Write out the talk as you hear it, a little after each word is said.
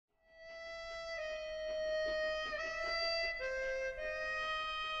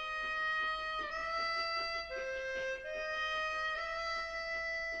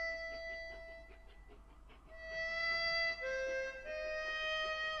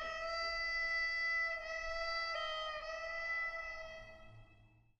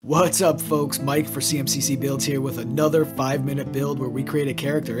What's up folks, Mike for CMCC Builds here with another 5-minute build where we create a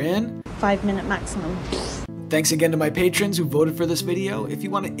character in 5-minute maximum. Thanks again to my patrons who voted for this video. If you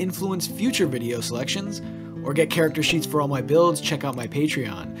want to influence future video selections or get character sheets for all my builds, check out my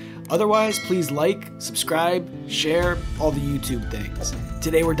Patreon. Otherwise, please like, subscribe, share, all the YouTube things.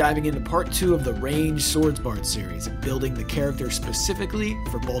 Today we're diving into part 2 of the Range Swords Bard series, building the character specifically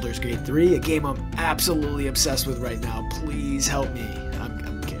for Baldur's Gate 3, a game I'm absolutely obsessed with right now. Please help me.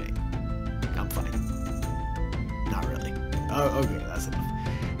 I'm kidding. I'm fine. Not really. Oh, okay, that's enough.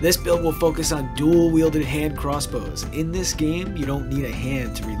 This build will focus on dual-wielded hand crossbows. In this game, you don't need a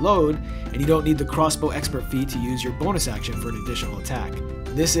hand to reload, and you don't need the crossbow expert feat to use your bonus action for an additional attack.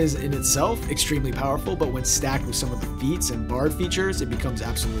 This is in itself extremely powerful, but when stacked with some of the feats and bard features, it becomes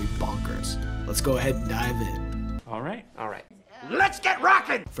absolutely bonkers. Let's go ahead and dive in. Alright. Let's get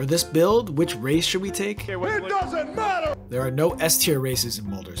rockin'! For this build, which race should we take? It doesn't matter! There are no S-tier races in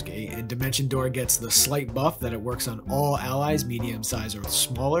Baldur's Gate, and Dimension Door gets the slight buff that it works on all allies medium size or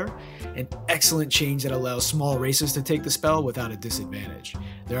smaller, an excellent change that allows small races to take the spell without a disadvantage.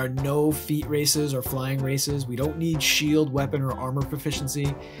 There are no feat races or flying races, we don't need shield, weapon, or armor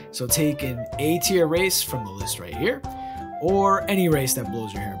proficiency, so take an A-tier race from the list right here, or any race that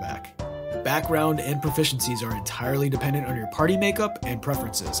blows your hair back. Background and proficiencies are entirely dependent on your party makeup and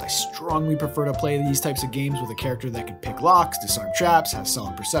preferences. I strongly prefer to play these types of games with a character that can pick locks, disarm traps, has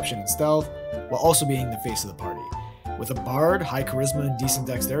solid perception and stealth, while also being the face of the party. With a bard, high charisma, and decent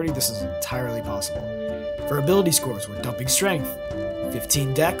dexterity, this is entirely possible. For ability scores, we're dumping strength,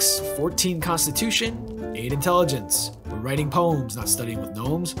 15 dex, 14 constitution, 8 intelligence. We're writing poems, not studying with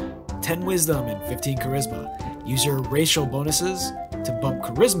gnomes, 10 wisdom, and 15 charisma. Use your racial bonuses to bump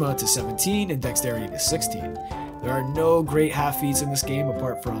charisma to 17 and dexterity to 16. There are no great half feats in this game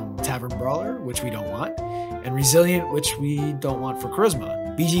apart from Tavern Brawler, which we don't want, and Resilient, which we don't want for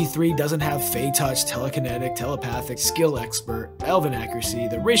charisma. BG3 doesn't have Fey Touch, Telekinetic, Telepathic, Skill Expert, Elven Accuracy,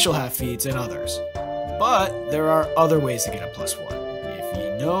 the racial half feats, and others. But there are other ways to get a +1. If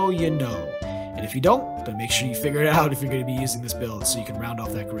you know, you know. And if you don't, then make sure you figure it out if you're going to be using this build so you can round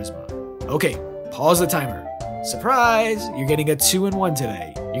off that charisma. Okay, pause the timer. Surprise! You're getting a 2-in-1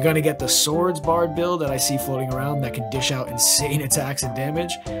 today. You're going to get the Swords Bard build that I see floating around that can dish out insane attacks and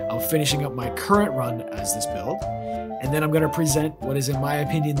damage. I'm finishing up my current run as this build. And then I'm going to present what is, in my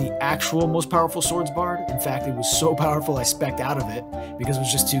opinion, the actual most powerful Swords Bard. In fact, it was so powerful I spec'd out of it because it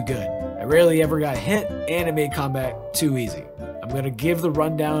was just too good. I rarely ever got hit, and it made combat too easy. I'm going to give the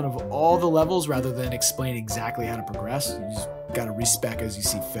rundown of all the levels rather than explain exactly how to progress. You just got to respec as you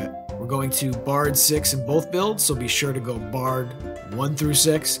see fit. We're going to Bard 6 in both builds, so be sure to go Bard 1 through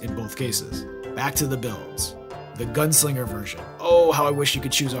 6 in both cases. Back to the builds. The Gunslinger version. Oh, how I wish you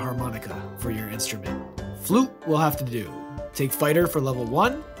could choose a harmonica for your instrument. Flute will have to do. Take Fighter for level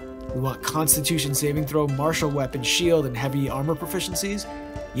 1. We want Constitution saving throw, martial weapon, shield, and heavy armor proficiencies.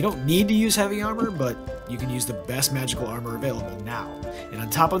 You don't need to use heavy armor, but you can use the best magical armor available now. And on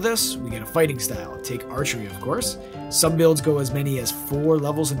top of this, we get a fighting style. Take archery, of course. Some builds go as many as 4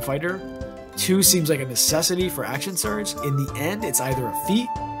 levels in fighter. 2 seems like a necessity for action surge. In the end, it's either a feat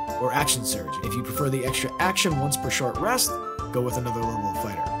or action surge. If you prefer the extra action once per short rest, go with another level of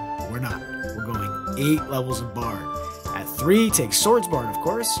fighter. We're not. We're going 8 levels in bard. At 3, take Swords Bard, of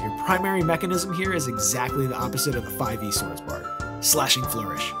course. Your primary mechanism here is exactly the opposite of the 5e Swords Bard. Slashing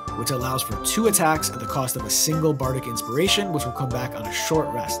Flourish, which allows for 2 attacks at the cost of a single Bardic Inspiration, which will come back on a short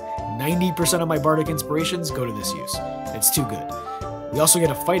rest. 90% of my Bardic Inspirations go to this use. It's too good. We also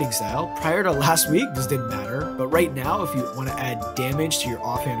get a fighting style. Prior to last week, this didn't matter, but right now, if you want to add damage to your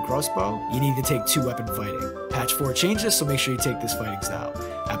offhand crossbow, you need to take 2-weapon fighting. Patch 4 changes, so make sure you take this fighting style.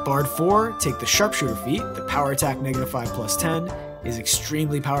 At Bard 4, take the Sharpshooter feat. The power attack -5 + 10 is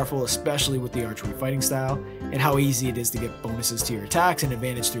extremely powerful, especially with the archery fighting style, and how easy it is to get bonuses to your attacks and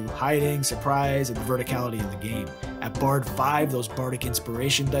advantage through hiding, surprise, and verticality in the game. At Bard 5, those Bardic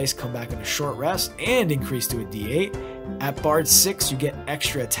Inspiration dice come back on a short rest and increase to a D8. At Bard 6, you get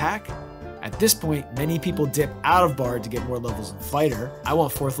extra attack. At this point, many people dip out of Bard to get more levels in Fighter. I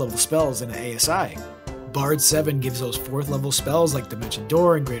want 4th level spells in an ASI. Bard 7 gives those 4th level spells like Dimension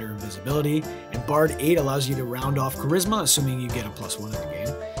Door and Greater Invisibility, and Bard 8 allows you to round off Charisma, assuming you get a +1 in the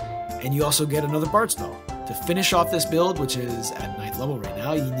game. And you also get another Bard spell. To finish off this build, which is at 9th level right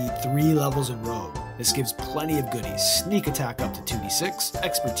now, you need 3 levels in Rogue. This gives plenty of goodies. Sneak attack up to 2d6,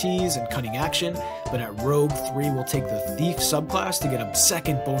 expertise, and cunning action, but at Rogue 3 we'll take the Thief subclass to get a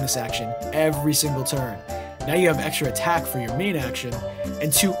second bonus action every single turn. Now you have extra attack for your main action,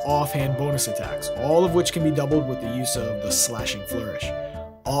 and 2 offhand bonus attacks, all of which can be doubled with the use of the Slashing Flourish.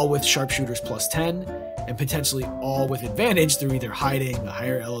 all with sharpshooters plus 10, and potentially all with advantage through either hiding, a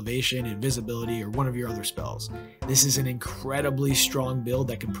higher elevation, invisibility, or one of your other spells. This is an incredibly strong build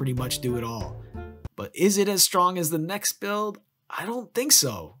that can pretty much do it all. But is it as strong as the next build? I don't think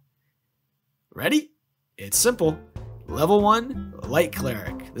so. Ready? It's simple. Level 1, Light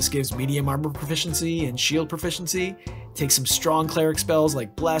Cleric. This gives medium armor proficiency and shield proficiency. Takes some strong cleric spells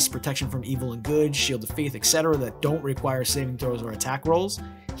like Bless, Protection from Evil and Good, Shield of Faith, etc. that don't require saving throws or attack rolls.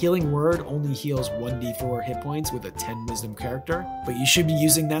 Healing Word only heals 1d4 hit points with a 10 wisdom character, but you should be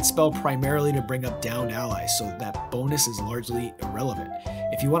using that spell primarily to bring up downed allies, so that bonus is largely irrelevant.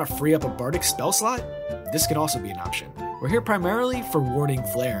 If you want to free up a bardic spell slot, this can also be an option. We're here primarily for Warding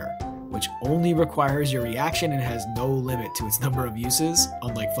Flare, which only requires your reaction and has no limit to its number of uses,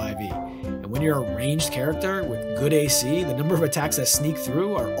 unlike 5e. And when you're a ranged character with good AC, the number of attacks that sneak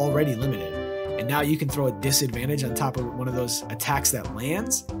through are already limited. And now you can throw a disadvantage on top of one of those attacks that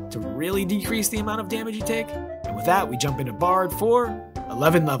lands to really decrease the amount of damage you take. And with that, we jump into Bard for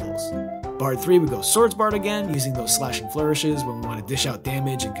 11 levels. Bard 3, we go Swords Bard again, using those slashing flourishes when we want to dish out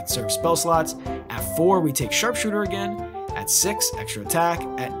damage and conserve spell slots. At 4, we take Sharpshooter again. At 6, extra attack.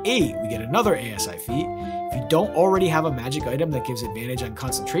 At 8, we get another ASI feat. If you don't already have a magic item that gives advantage on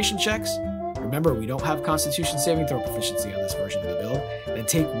concentration checks, remember we don't have Constitution saving throw proficiency on this version of the build, then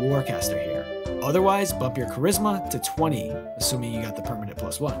take Warcaster here. Otherwise, bump your Charisma to 20, assuming you got the permanent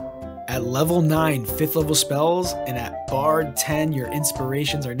 +1. At level 9, 5th level spells, and at Bard 10, your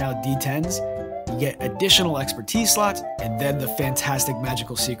inspirations are now D10s. You get additional expertise slots, and then the fantastic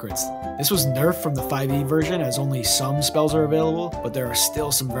magical secrets. This was nerfed from the 5e version as only some spells are available, but there are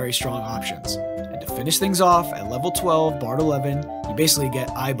still some very strong options. And to finish things off, at level 12, Bard 11, you basically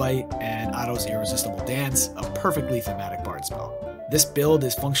get Eye Bite and Otto's Irresistible Dance, a perfectly thematic Bard spell. This build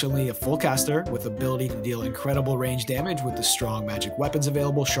is functionally a full caster with the ability to deal incredible range damage with the strong magic weapons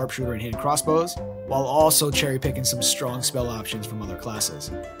available, Sharpshooter and Hidden Crossbows, while also cherry picking some strong spell options from other classes.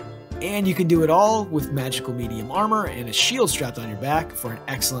 And you can do it all with magical medium armor and a shield strapped on your back for an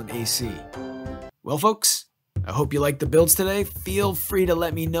excellent AC. Well folks, I hope you liked the builds today. Feel free to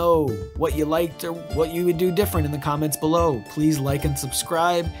let me know what you liked or what you would do different in the comments below. Please like and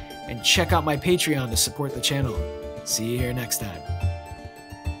subscribe, and check out my Patreon to support the channel. See you here next time.